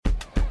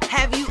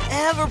Have you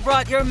ever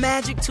brought your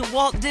magic to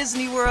Walt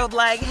Disney World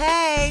like,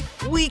 hey,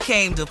 we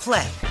came to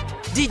play?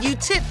 Did you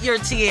tip your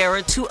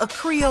tiara to a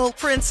Creole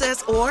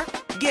princess or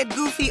get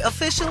goofy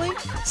officially?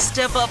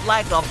 Step up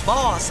like a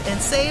boss and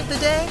save the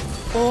day?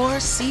 Or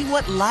see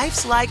what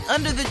life's like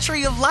under the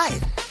tree of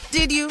life?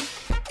 Did you?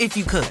 If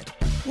you could.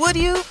 Would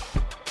you?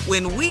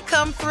 When we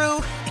come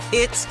through,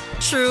 it's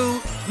true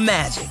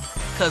magic.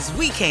 'Cause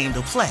we came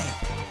to play.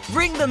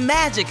 Bring the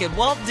magic at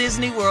Walt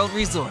Disney World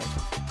Resort.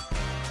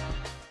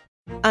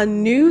 A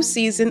new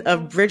season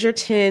of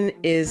Bridgerton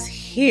is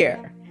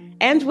here.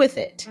 And with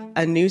it,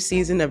 a new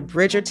season of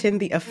Bridgerton,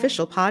 the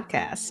official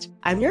podcast.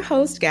 I'm your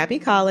host, Gabby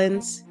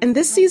Collins, and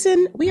this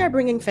season, we are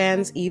bringing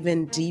fans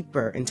even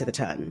deeper into the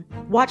ton.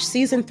 Watch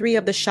season 3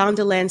 of the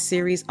Shondaland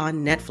series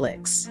on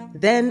Netflix.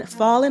 Then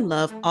fall in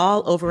love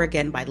all over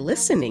again by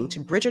listening to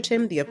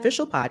Bridgerton, the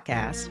official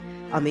podcast,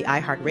 on the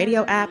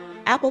iHeartRadio app,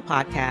 Apple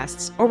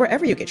Podcasts, or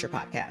wherever you get your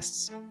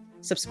podcasts.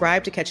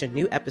 Subscribe to catch a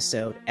new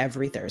episode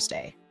every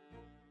Thursday.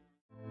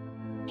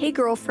 Hey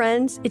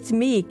girlfriends, it's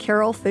me,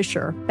 Carol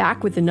Fisher,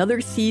 back with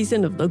another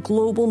season of the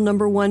global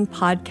 #1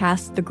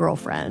 podcast, The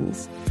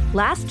Girlfriends.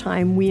 Last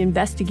time, we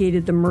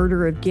investigated the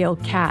murder of Gail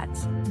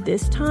Katz.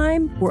 This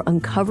time, we're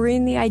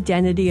uncovering the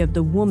identity of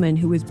the woman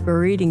who was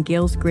buried in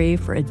Gail's grave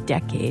for a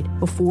decade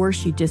before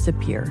she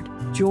disappeared.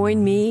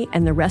 Join me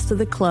and the rest of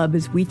the club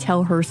as we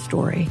tell her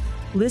story.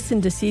 Listen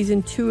to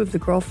Season 2 of The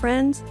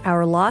Girlfriends,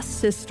 Our Lost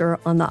Sister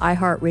on the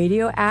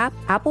iHeartRadio app,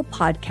 Apple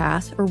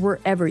Podcasts, or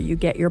wherever you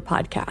get your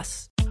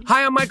podcasts.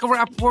 Hi, I'm Michael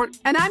Rappaport.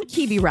 And I'm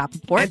Kibi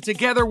Rappaport. And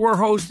together we're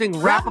hosting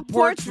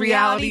Rappaport's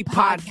Reality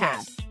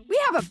Podcast. We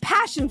have a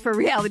passion for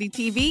reality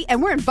TV,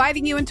 and we're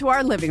inviting you into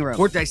our living room.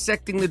 We're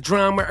dissecting the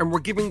drama, and we're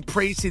giving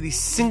praise to the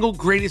single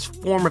greatest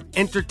form of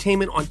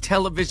entertainment on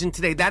television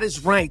today. That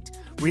is right.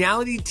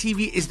 Reality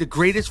TV is the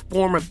greatest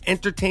form of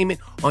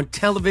entertainment on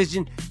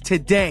television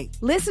today.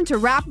 Listen to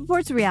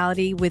Rappaport's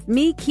Reality with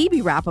me,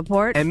 Kibi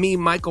Rappaport. And me,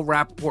 Michael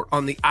Rappaport,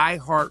 on the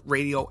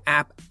iHeartRadio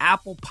app,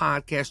 Apple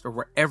Podcast, or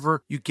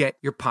wherever you get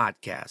your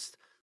podcast.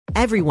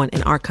 Everyone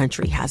in our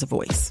country has a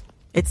voice.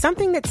 It's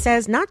something that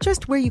says not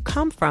just where you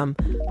come from,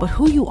 but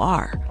who you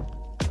are.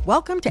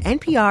 Welcome to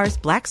NPR's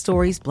Black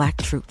Stories, Black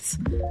Truths,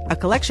 a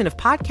collection of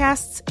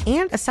podcasts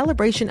and a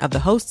celebration of the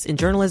hosts in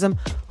journalism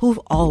who've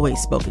always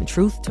spoken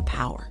truth to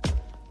power.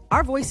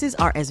 Our voices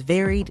are as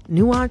varied,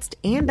 nuanced,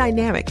 and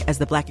dynamic as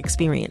the Black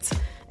experience,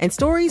 and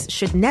stories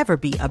should never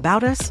be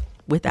about us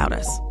without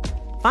us.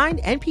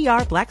 Find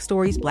NPR Black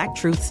Stories, Black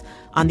Truths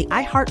on the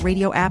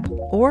iHeartRadio app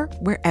or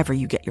wherever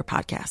you get your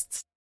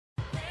podcasts.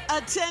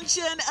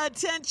 Attention,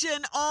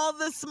 attention, all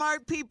the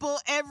smart people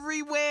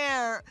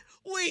everywhere.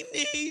 We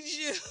need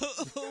you.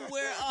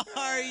 Where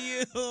are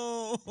you?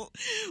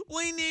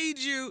 We need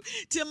you.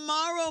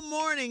 Tomorrow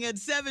morning at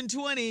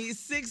 7:20,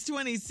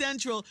 6:20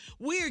 Central,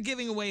 we are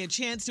giving away a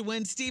chance to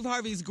win Steve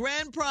Harvey's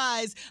grand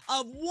prize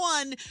of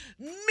 $1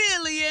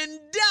 million.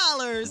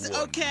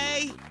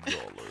 Okay?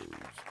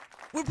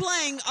 We're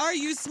playing Are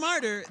You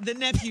Smarter Than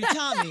Nephew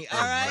Tommy, all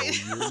right?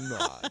 No, you're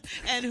not.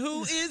 And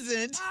who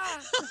isn't?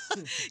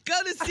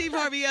 Go to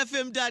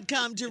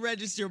SteveHarveyFM.com to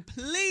register,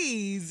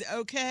 please,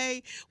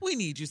 okay? We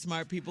need you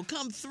smart people.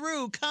 Come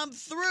through, come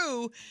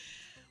through.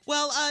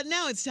 Well,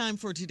 now it's time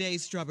for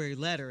today's Strawberry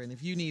Letter. And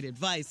if you need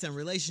advice on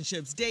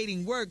relationships,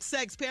 dating, work,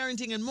 sex,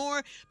 parenting, and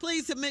more,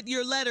 please submit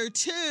your letter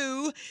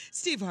to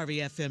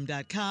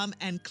SteveHarveyFM.com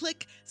and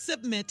click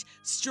Submit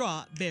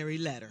Strawberry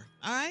Letter.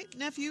 All right,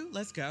 nephew,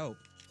 let's go.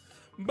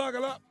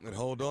 Buckle up and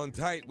hold on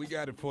tight. We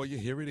got it for you.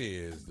 Here it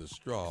is, the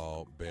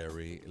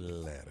Strawberry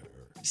Letter.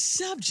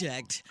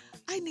 Subject,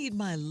 I need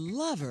my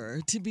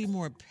lover to be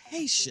more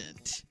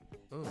patient.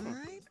 All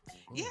right?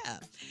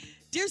 Yeah.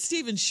 Dear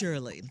Stephen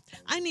Shirley,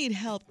 I need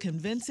help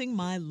convincing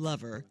my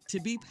lover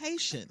to be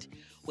patient.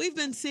 We've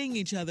been seeing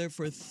each other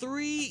for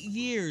 3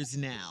 years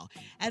now.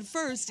 At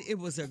first, it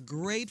was a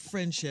great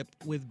friendship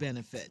with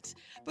benefits.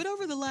 But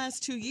over the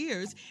last 2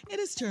 years, it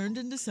has turned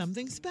into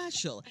something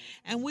special.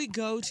 And we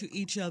go to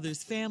each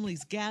other's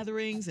families'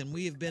 gatherings, and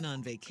we have been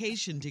on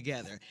vacation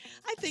together.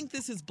 I think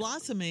this is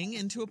blossoming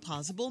into a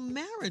possible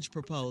marriage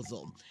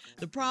proposal.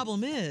 The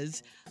problem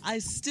is, I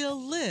still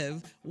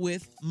live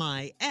with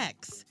my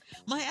ex.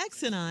 My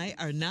ex and I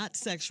are not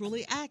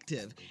sexually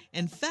active.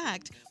 In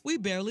fact, we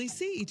barely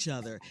see each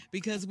other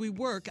because we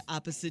work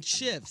opposite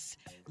shifts.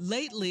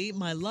 Lately,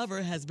 my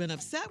lover has been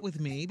upset with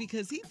me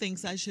because he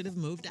thinks I should have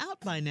moved out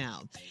by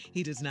now.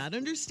 He does not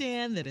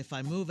understand that if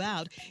I move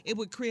out, it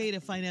would create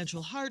a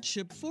financial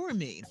hardship for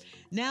me.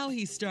 Now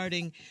he's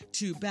starting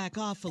to back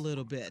off a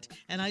little bit,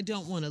 and I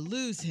don't want to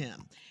lose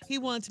him. He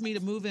wants me to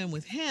move in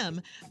with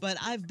him, but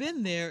I've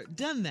been there,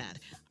 done that.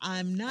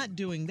 I'm not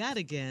doing that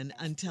again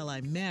until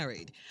I'm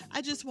married.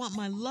 I just want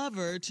my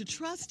lover to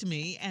trust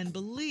me and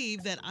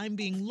believe that I'm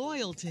being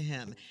loyal to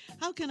him.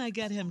 How can I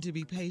get him to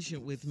be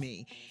patient with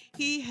me?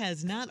 He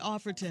has not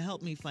offered to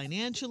help me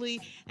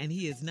financially, and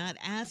he has not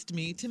asked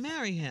me to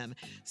marry him.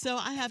 So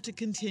I have to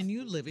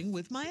continue living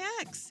with my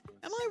ex.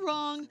 Am I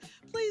wrong?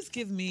 Please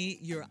give me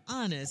your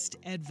honest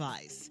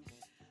advice.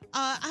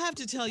 I have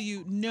to tell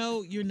you,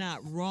 no, you're not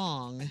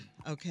wrong,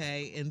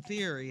 okay, in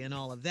theory and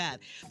all of that.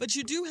 But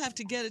you do have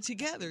to get it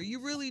together. You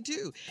really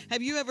do.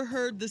 Have you ever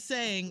heard the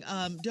saying,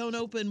 don't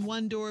open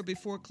one door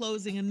before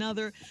closing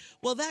another?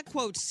 Well, that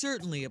quote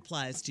certainly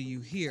applies to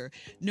you here.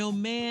 No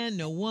man,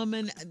 no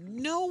woman,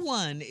 no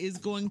one is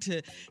going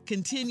to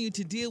continue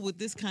to deal with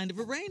this kind of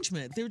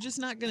arrangement. They're just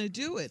not going to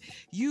do it.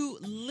 You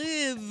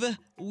live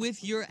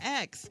with your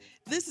ex.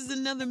 This is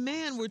another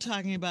man we're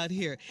talking about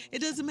here. It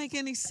doesn't make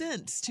any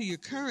sense to your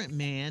current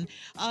man.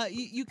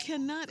 You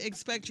cannot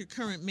expect your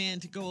current man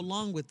to go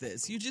along with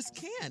this. You just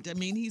can't. I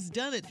mean, he's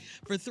done it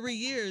for 3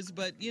 years,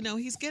 but,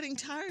 he's getting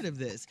tired of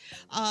this.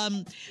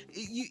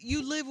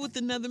 You live with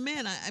another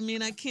man. I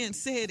mean, I can't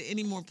say it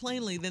any more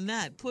plainly than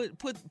that.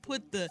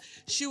 Put the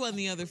shoe on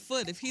the other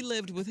foot. If he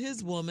lived with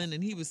his woman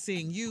and he was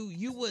seeing you,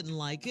 you wouldn't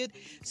like it.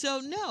 So,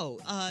 no,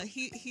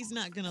 he's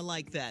not going to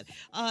like that.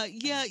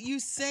 Yeah, you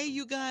say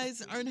you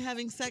guys aren't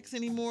having sex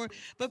anymore,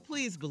 but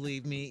please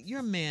believe me,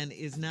 your man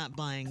is not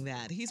buying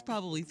that. He's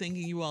probably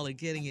thinking you all are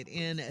getting it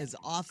in as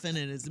often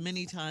and as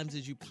many times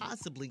as you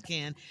possibly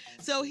can.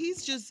 So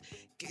he's just,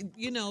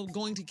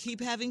 going to keep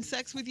having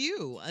sex with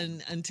you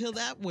until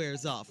that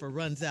wears off or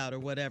runs out or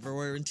whatever,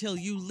 or until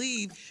you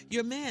leave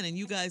your man and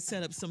you guys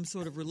set up some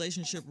sort of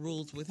relationship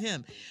rules with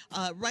him.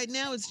 Right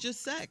now, it's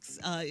just sex.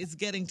 It's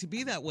getting to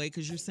be that way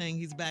because you're saying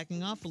he's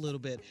backing off a little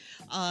bit.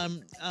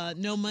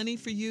 No money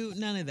for you,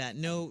 none of that.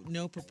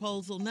 No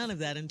proposal, none of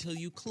that until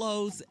you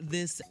close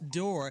this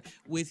door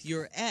with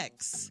your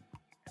ex.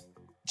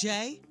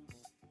 Jay?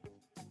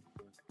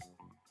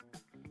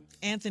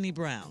 Anthony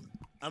Brown.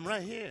 I'm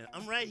right here.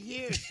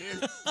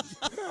 Shirley.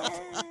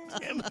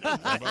 Have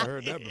I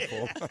heard that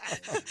before?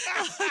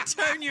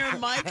 Turn your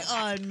mic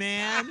on,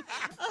 man.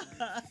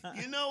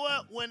 You know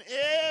what?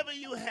 Whenever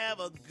you have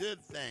a good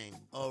thing,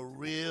 a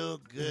real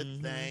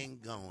good thing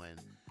going,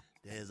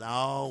 there's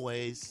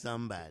always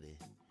somebody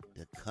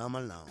to come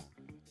along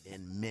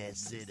and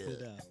mess it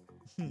up.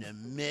 To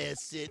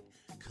mess it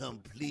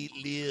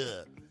completely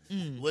up.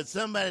 With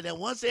somebody that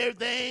wants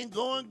everything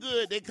going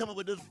good, they come up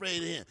with this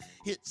phrase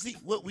here. See,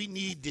 what we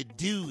need to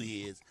do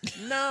is,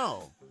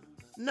 no,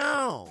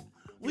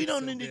 we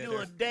don't need to do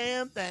a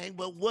damn thing,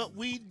 but what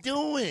we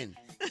doing,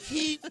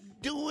 keep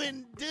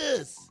doing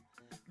this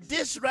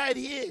right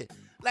here.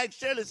 Like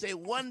Shirley said,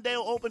 one day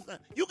open.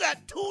 You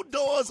got 2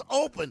 doors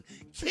open.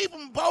 Keep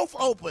them both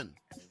open.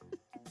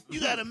 You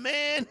got a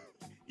man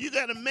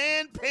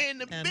paying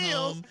the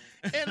bills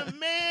and a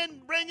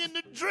man bringing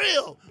the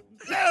drill.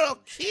 Girl,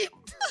 keep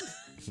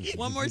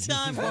One more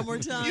time.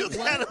 You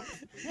got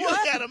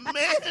a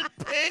man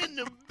paying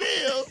the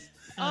bills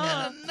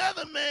and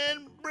another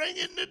man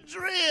bringing the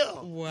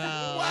drill.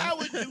 Wow. Why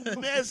would you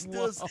mess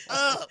this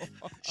up?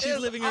 She's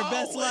living her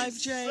best life,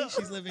 Jay.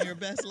 She's living her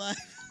best life.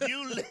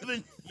 You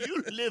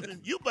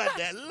about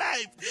that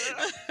life,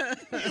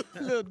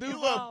 girl.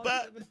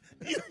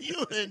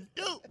 You and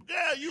Duke,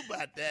 girl, you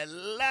about that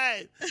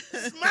life.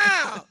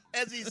 Smile,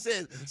 as he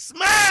says,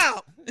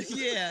 smile.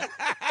 Yeah.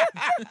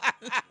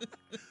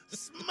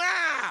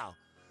 Smile.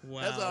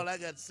 Wow. That's all I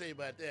got to say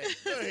about that.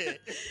 Go ahead.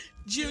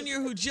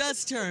 Junior, who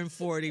just turned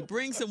 40,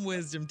 bring some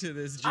wisdom to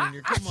this,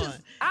 Junior. Come on.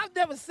 I've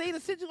never seen a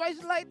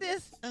situation like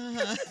this.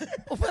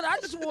 But I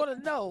just want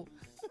to know,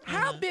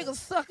 how big a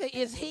sucker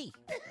is he?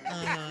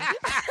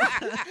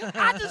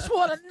 I just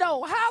want to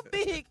know, how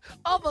big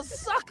of a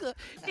sucker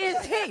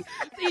is he?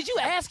 Is you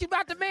asking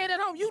about the man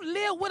at home? You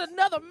live with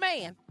another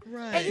man.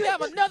 Right. And you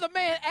have another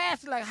man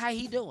asking, like, how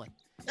he doing?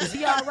 Is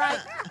he all right?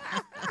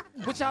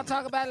 What y'all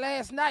talk about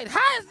last night?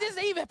 How is this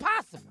even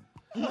possible?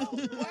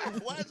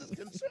 Why is this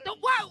concerned?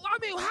 I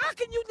mean, how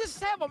can you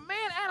just have a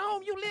man at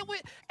home you live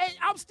with and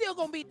I'm still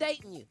going to be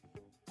dating you?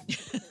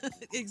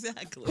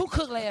 Exactly. Who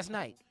cooked last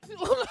night?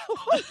 Who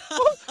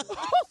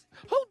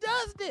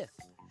does this?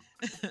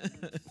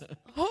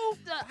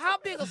 How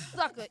big a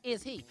sucker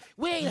is he?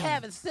 We ain't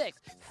having sex,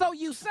 so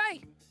you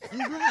say.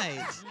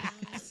 Right.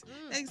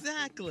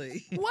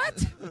 Exactly. What?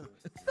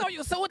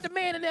 So what the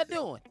man in there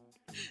doing?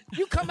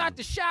 You come out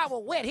the shower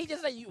wet. He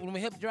just say, you want me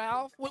to help dry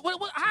off?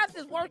 How's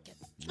this working?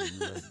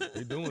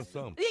 They doing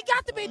something. He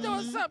got to be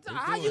doing something.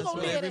 How you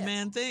gonna live Every that?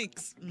 man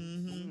thinks.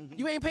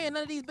 You ain't paying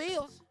none of these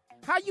bills.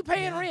 How you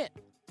paying rent?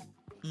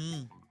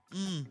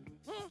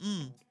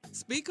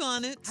 Speak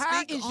on it.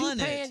 How Speak is you on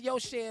paying it. your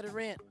share of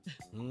rent?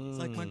 It's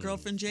like my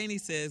girlfriend Janie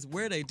says,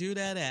 where they do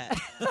that at?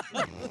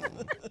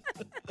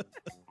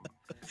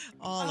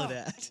 All of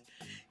that.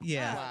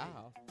 Yeah.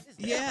 Wow.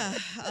 Yeah.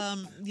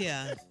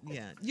 Yeah.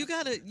 You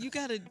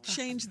gotta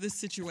change the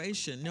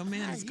situation. No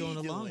man is going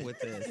along with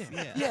this.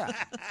 Yeah.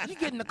 You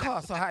get in the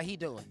car, so how he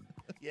doing?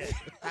 Yeah,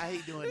 how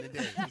he doing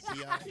today?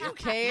 You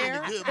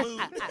care? He in a good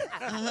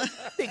mood.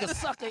 Big a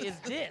sucker is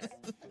this?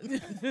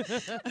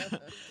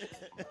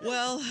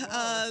 Well,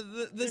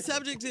 the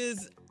subject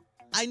is,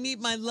 I need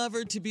my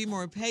lover to be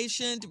more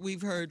patient.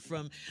 We've heard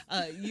from,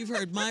 you've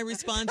heard my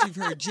response, you've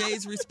heard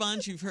Jay's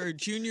response, you've heard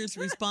Junior's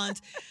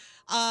response.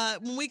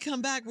 When we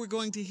come back, we're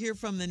going to hear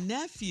from the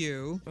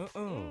nephew.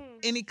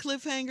 Any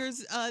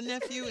cliffhangers,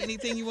 nephew?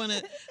 Anything you want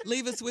to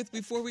leave us with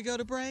before we go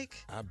to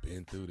break? I've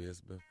been through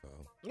this before.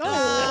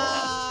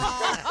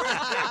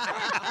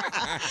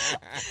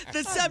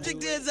 The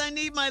subject is, I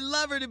need my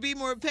lover to be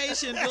more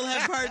patient. We'll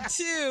have part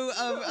 2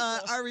 of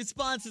our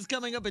responses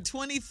coming up at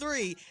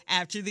 23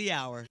 after the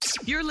hour.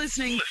 You're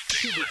listening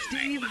to the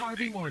Steve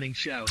Harvey Morning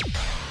Show.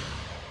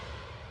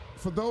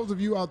 For those of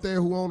you out there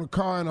who own a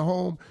car and a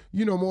home,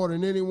 you know more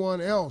than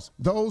anyone else,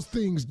 those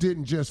things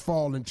didn't just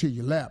fall into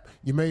your lap.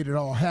 You made it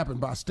all happen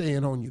by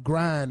staying on your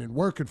grind and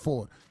working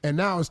for it. And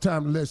now it's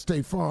time to let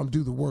State Farm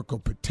do the work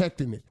of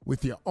protecting it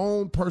with your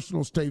own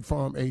personal State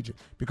Farm agent,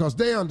 because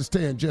they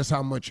understand just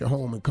how much your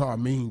home and car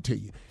mean to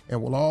you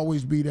and will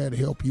always be there to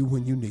help you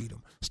when you need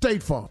them.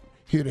 State Farm,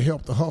 here to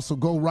help the hustle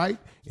go right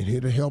and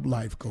here to help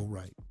life go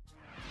right.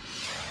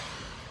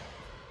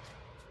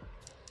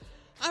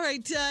 All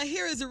right,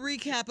 here is a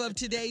recap of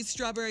today's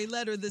Strawberry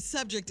Letter. The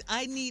subject,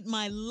 I need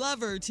my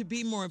lover to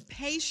be more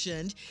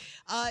patient.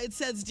 It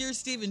says, Dear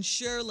Steve and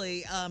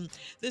Shirley,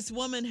 this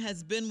woman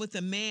has been with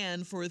a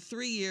man for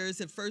 3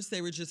 years. At first,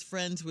 they were just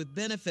friends with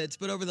benefits,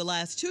 but over the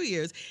last 2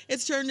 years,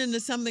 it's turned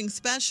into something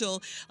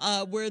special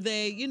where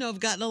they, have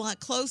gotten a lot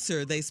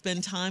closer. They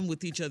spend time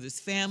with each other's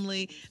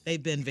family.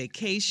 They've been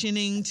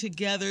vacationing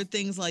together,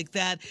 things like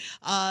that.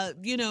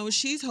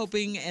 She's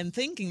hoping and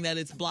thinking that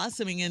it's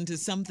blossoming into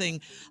something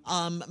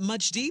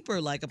much deeper,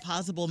 like a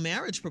possible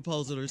marriage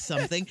proposal or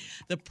something.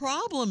 The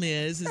problem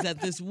is that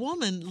this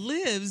woman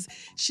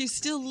she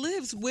still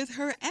lives with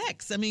her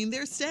ex. I mean,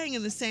 they're staying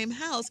in the same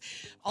house,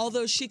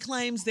 although she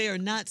claims they are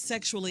not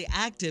sexually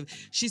active.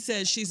 She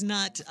says she's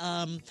not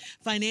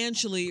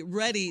financially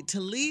ready to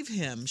leave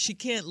him. She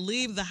can't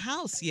leave the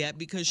house yet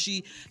because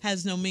she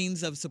has no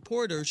means of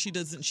support, or she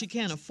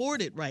can't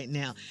afford it right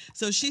now.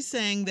 So she's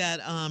saying that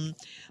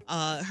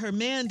her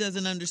man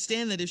doesn't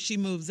understand that if she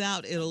moves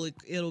out,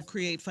 it'll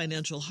create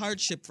financial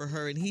hardship for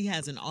her, and he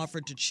hasn't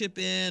offered to chip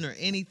in or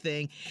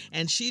anything,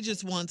 and she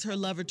just wants her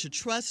lover to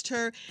trust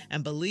her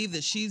and believe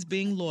that she's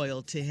being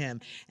loyal to him,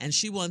 and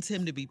she wants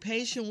him to be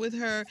patient with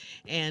her,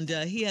 and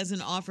he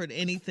hasn't offered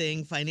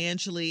anything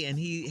financially, and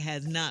he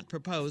has not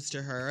proposed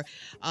to her.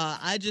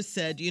 I just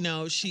said,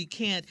 she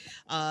can't,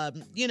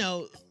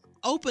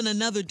 open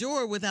another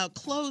door without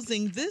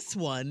closing this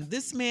one.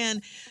 This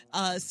man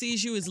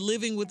sees you as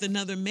living with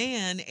another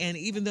man, and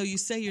even though you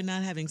say you're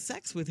not having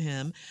sex with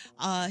him,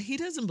 he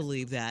doesn't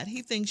believe that.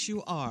 He thinks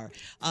you are.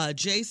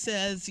 Jay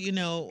says,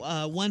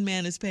 one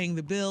man is paying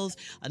the bills,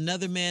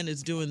 another man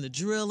is doing the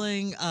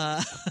drilling,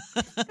 and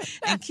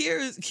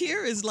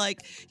Kier is like,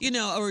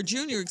 or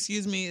Junior,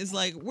 is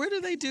like, where do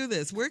they do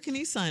this? Where can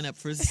he sign up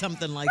for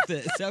something like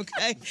this?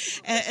 Okay,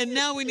 and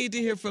now we need to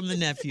hear from the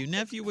nephew.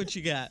 Nephew, what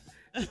you got?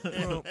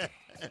 Well,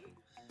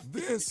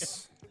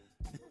 this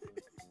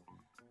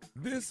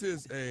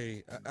is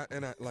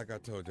like I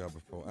told y'all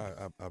before,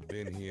 I've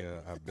been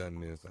here, I've done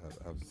this,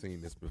 I've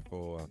seen this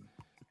before.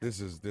 This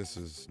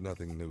is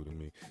nothing new to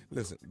me.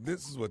 Listen,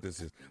 this is what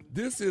this is.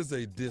 This is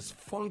a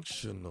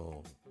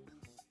dysfunctional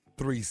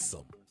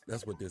threesome.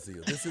 That's what this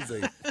is. This is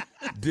a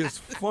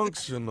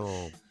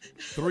dysfunctional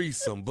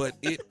threesome, but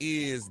it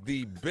is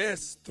the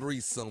best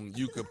threesome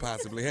you could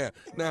possibly have.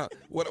 Now,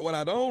 what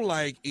I don't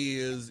like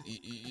is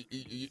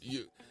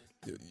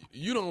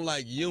you don't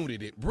like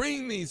unity.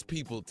 Bring these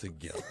people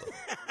together.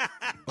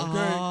 Okay?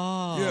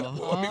 Yeah.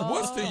 I mean,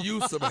 what's the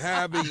use of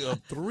having a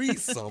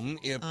threesome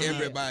if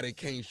everybody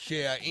can't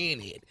share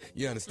in it?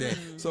 You understand?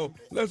 So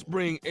let's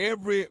bring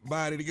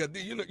everybody together.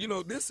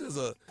 This is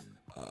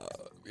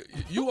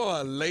you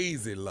are a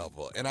lazy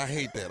lover, and I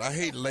hate that. I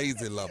hate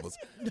lazy lovers.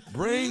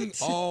 Bring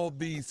all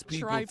these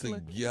people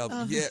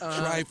together. Yeah,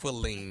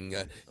 trifling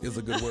is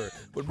a good word.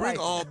 But bring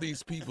all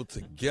these people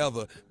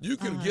together. You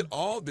can get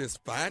all this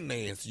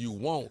finance you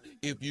want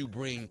if you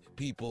bring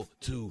people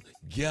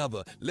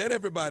together. Let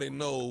everybody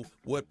know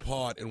what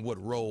part and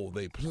what role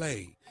they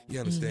play. You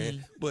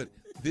understand? But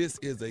this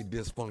is a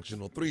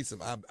dysfunctional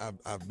threesome.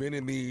 I've been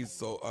in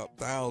these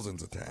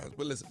thousands of times.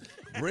 But listen,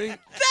 bring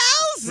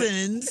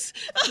thousands.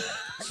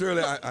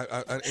 Shirley,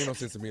 I ain't no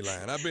sense of me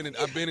lying. I've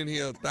been in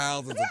here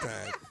thousands of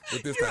times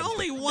with this. You're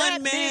only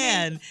one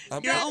man.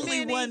 You're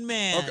only one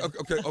man.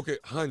 Okay,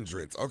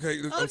 hundreds. Okay,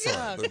 I'm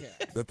sorry.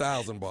 The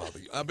thousand bother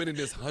you. I've been in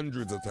this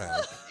hundreds of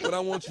times. What I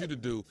want you to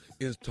do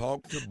is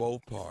talk to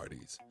both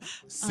parties,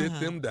 sit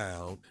them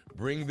down,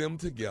 bring them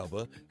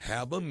together,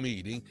 have a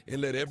meeting,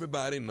 and let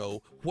everybody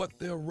know what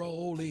their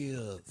role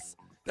is.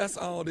 That's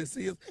all this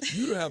is.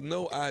 You have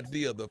no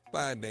idea the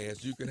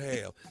finance you could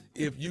have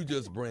if you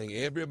just bring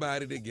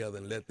everybody together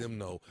and let them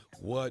know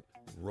what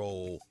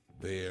role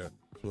they're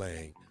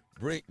playing.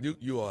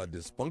 You are a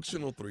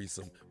dysfunctional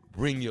threesome.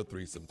 Bring your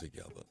threesome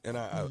together. And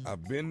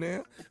I've been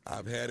there.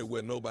 I've had it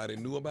where nobody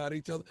knew about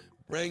each other.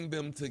 Bring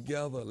them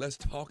together. Let's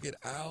talk it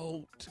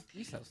out.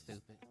 You so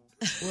stupid.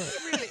 It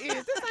really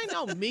is. This ain't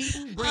no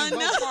meeting, bring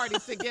both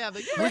parties together.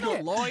 You ain't no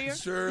lawyer.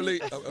 Shirley,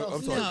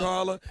 I'm sorry,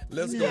 Carla,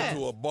 let's go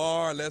to a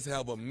bar. Let's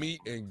have a meet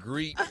and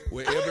greet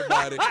where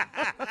everybody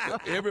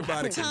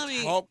can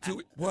Tommy, talk to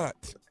it.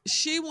 What?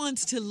 She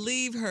wants to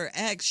leave her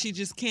ex. She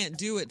just can't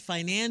do it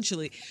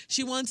financially.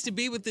 She wants to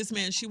be with this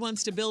man. She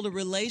wants to build a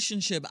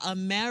relationship, a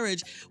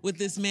marriage with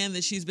this man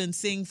that she's been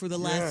seeing for the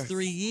last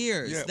 3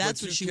 years. Yeah,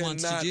 that's what she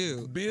wants to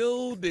do.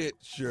 Build it,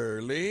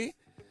 Shirley.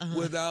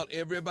 Without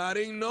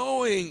everybody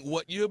knowing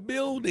what you're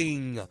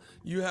building.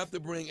 You have to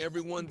bring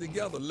everyone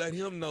together. Let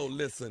him know,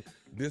 listen,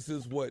 this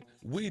is what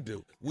we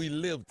do. We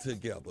live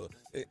together.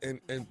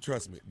 And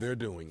trust me, they're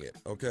doing it,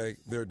 okay?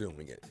 They're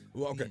doing it.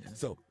 Well, okay,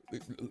 so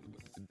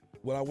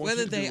what I want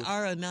whether you to they do is,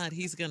 are or not,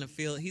 he's going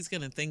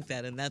to think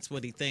that, and that's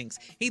what he thinks.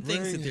 He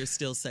thinks that they're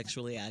still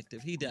sexually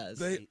active. He does.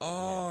 They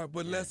are,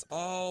 but let's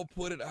all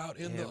put it out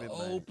in the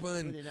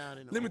open.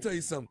 Let me tell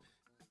you something.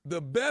 The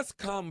best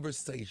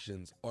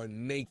conversations are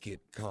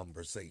naked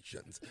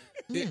conversations.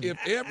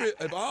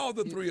 If all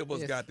the three of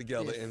us got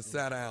together and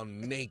sat down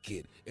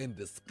naked and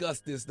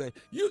discussed this thing,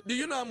 do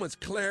you know how much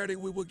clarity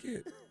we would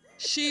get?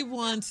 She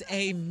wants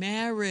a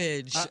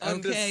marriage,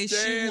 okay?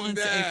 She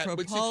wants that, a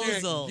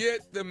proposal. But you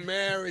can't get the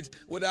marriage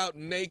without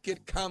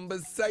naked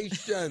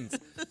conversations.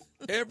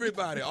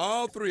 Everybody,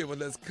 all three of us,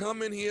 let's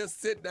come in here,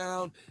 sit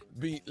down,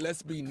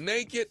 let's be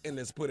naked, and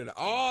let's put it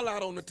all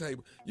out on the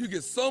table. You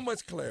get so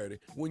much clarity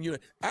when you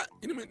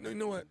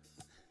know what?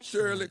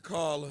 Shirley,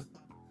 Carla,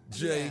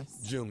 Jay,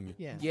 Jr.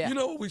 Yeah. You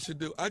know what we should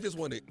do? I just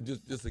want to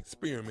just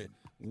experiment.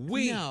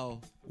 We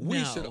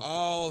should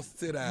all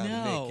sit down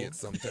naked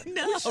sometime.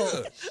 No. We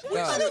should.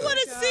 I don't want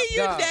to see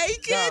you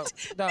naked.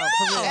 No.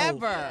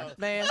 Forever,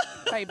 man.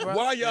 Hey, bro.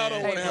 Why y'all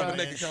don't want to have a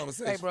naked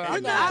conversation? Hey, bro. We're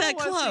not that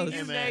close.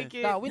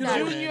 No, we're not.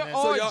 Junior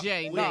or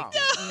Jay. No.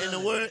 In the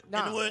word,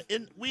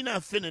 we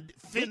not finna do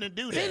that. Finna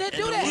do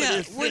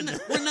that. Yeah,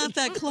 we're not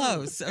that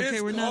close.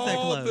 Okay, we're not that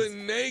close. It's called the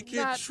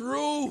naked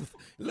truth.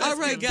 All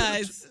right,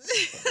 guys.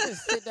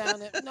 Just sit down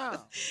there.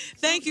 No.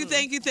 Thank you.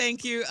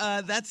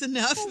 That's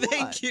enough.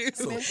 Thank you.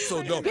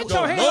 So don't Get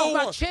your hands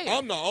off my chair.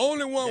 I'm the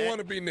only one want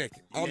to be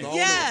naked. I'm the only one.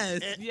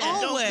 Yes,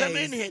 always. Don't come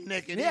in here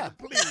naked. Yeah.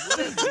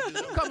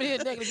 Please. Come in here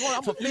naked.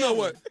 You know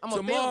what?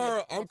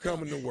 Tomorrow I'm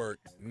coming to work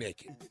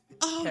naked.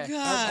 Oh,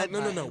 God.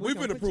 No. We're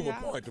going to prove a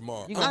point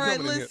tomorrow. All right,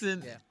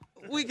 listen.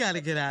 We got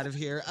to get out of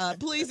here.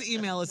 Please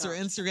email us or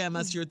Instagram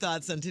us your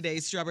thoughts on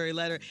today's Strawberry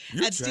Letter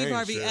at Steve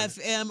Harvey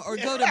FM, or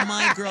go to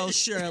My Girl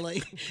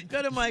Shirley.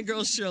 Go to My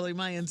Girl Shirley,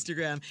 my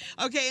Instagram.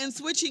 Okay, and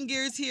switching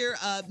gears here,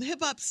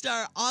 hip-hop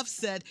star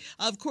Offset,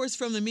 of course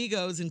from the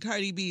Migos and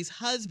Cardi B's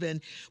husband,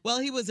 well,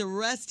 he was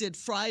arrested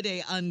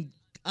Friday on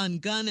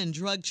gun and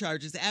drug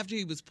charges after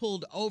he was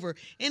pulled over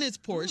in his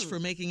Porsche for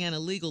making an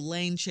illegal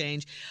lane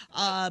change.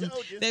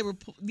 They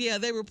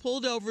were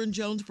pulled over in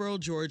Jonesboro,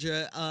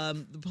 Georgia.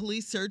 The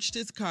police searched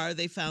his car.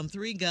 They found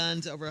 3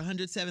 guns, over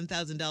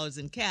 $107,000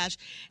 in cash,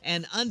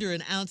 and under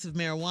an ounce of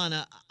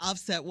marijuana.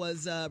 Offset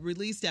was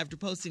released after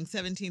posting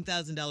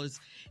 $17,000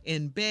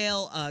 in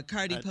bail.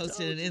 Cardi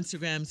posted an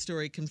Instagram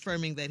story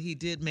confirming that he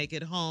did make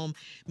it home.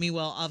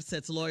 Meanwhile,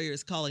 Offset's lawyer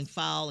is calling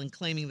foul and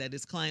claiming that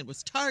his client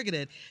was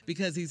targeted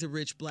because he's a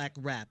rich black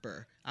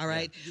rapper. All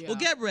right? Yeah. Well,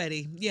 get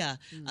ready. Yeah.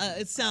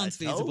 It sounds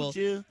feasible.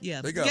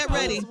 Yeah. They got get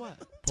ready.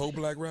 Po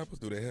black rappers,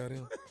 do they have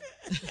them?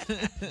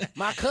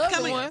 My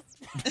cousin one.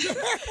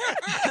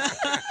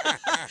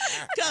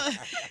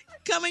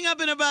 Coming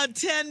up in about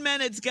 10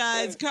 minutes,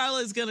 guys,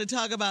 Carla's going to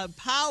talk about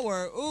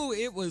Power. Ooh,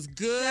 it was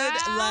good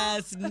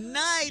last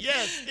night.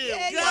 Yes,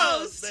 it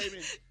was,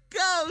 baby.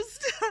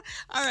 Ghost.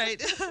 All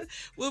right.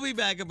 We'll be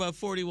back about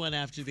 41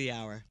 after the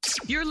hour.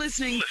 You're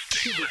listening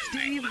to the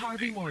Steve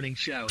Harvey Morning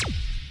Show.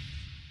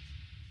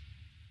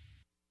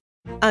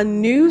 A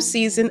new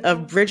season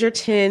of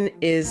Bridgerton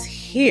is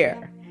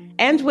here.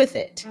 And with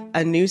it,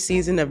 a new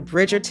season of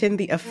Bridgerton,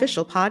 the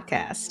official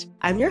podcast.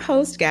 I'm your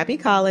host, Gabby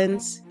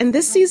Collins, and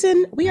this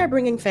season, we are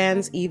bringing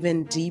fans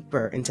even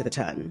deeper into the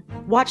ton.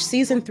 Watch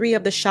season 3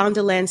 of the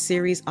Shondaland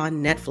series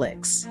on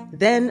Netflix.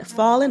 Then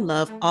fall in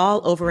love all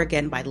over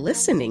again by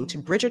listening to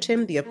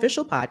Bridgerton, the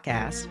official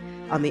podcast,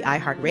 on the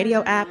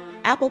iHeartRadio app,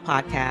 Apple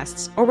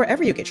Podcasts, or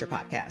wherever you get your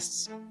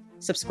podcasts.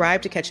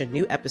 Subscribe to catch a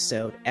new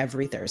episode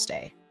every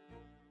Thursday.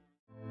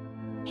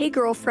 Hey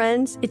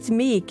girlfriends, it's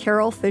me,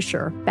 Carol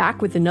Fisher,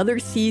 back with another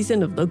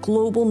season of the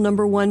global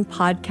 #1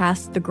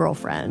 podcast, The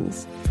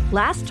Girlfriends.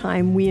 Last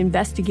time, we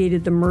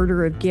investigated the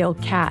murder of Gail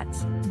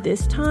Katz.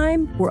 This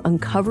time, we're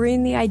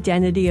uncovering the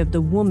identity of the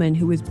woman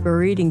who was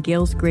buried in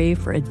Gail's grave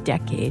for a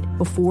decade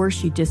before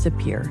she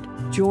disappeared.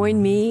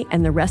 Join me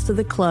and the rest of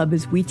the club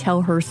as we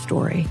tell her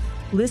story.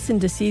 Listen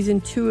to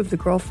Season 2 of The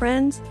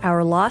Girlfriends,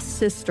 Our Lost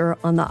Sister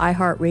on the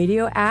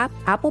iHeartRadio app,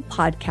 Apple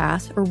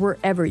Podcasts, or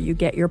wherever you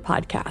get your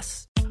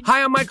podcasts.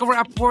 Hi, I'm Michael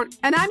Rappaport.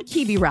 And I'm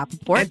Kibi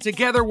Rappaport. And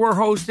together we're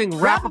hosting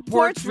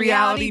Rappaport's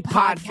Reality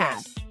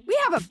Podcast. We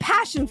have a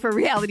passion for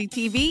reality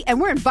TV, and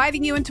we're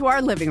inviting you into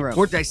our living room.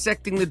 We're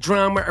dissecting the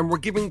drama, and we're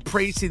giving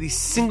praise to the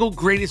single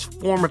greatest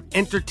form of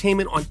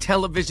entertainment on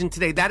television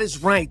today. That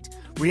is right.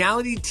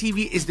 Reality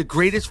TV is the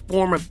greatest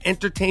form of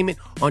entertainment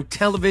on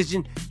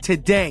television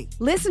today.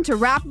 Listen to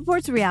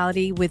Rappaport's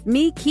Reality with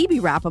me, Kibi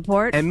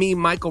Rappaport. And me,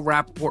 Michael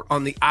Rappaport,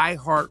 on the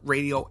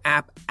iHeartRadio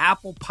app,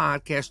 Apple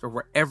Podcast, or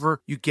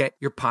wherever you get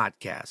your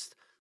podcast.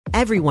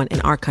 Everyone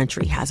in our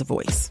country has a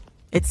voice.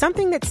 It's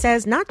something that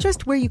says not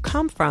just where you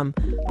come from,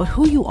 but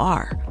who you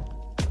are.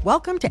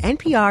 Welcome to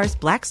NPR's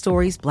Black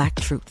Stories, Black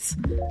Truths,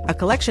 a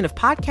collection of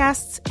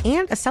podcasts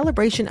and a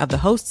celebration of the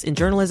hosts in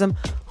journalism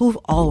who've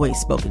always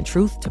spoken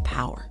truth to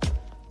power.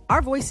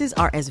 Our voices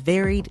are as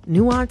varied,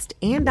 nuanced,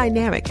 and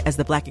dynamic as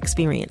the Black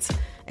experience,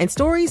 and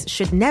stories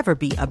should never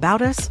be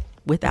about us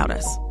without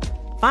us.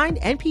 Find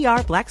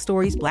NPR Black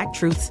Stories, Black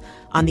Truths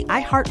on the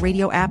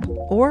iHeartRadio app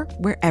or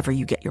wherever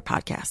you get your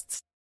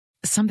podcasts.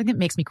 Something that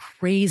makes me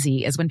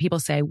crazy is when people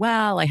say,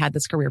 well, I had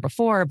this career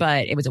before,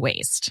 but it was a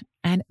waste.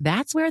 And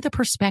that's where the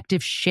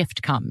perspective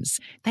shift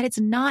comes, that it's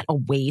not a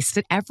waste,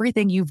 that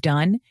everything you've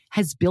done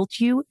has built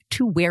you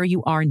to where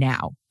you are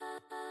now.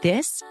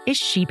 This is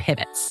She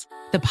Pivots,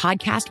 the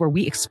podcast where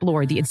we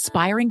explore the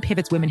inspiring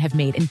pivots women have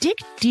made and dig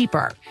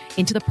deeper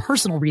into the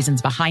personal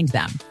reasons behind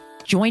them.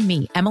 Join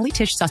me, Emily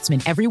Tish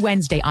Sussman, every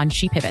Wednesday on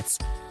She Pivots.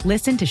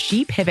 Listen to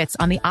She Pivots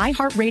on the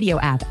iHeartRadio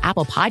app,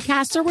 Apple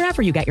Podcasts, or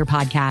wherever you get your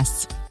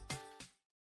podcasts.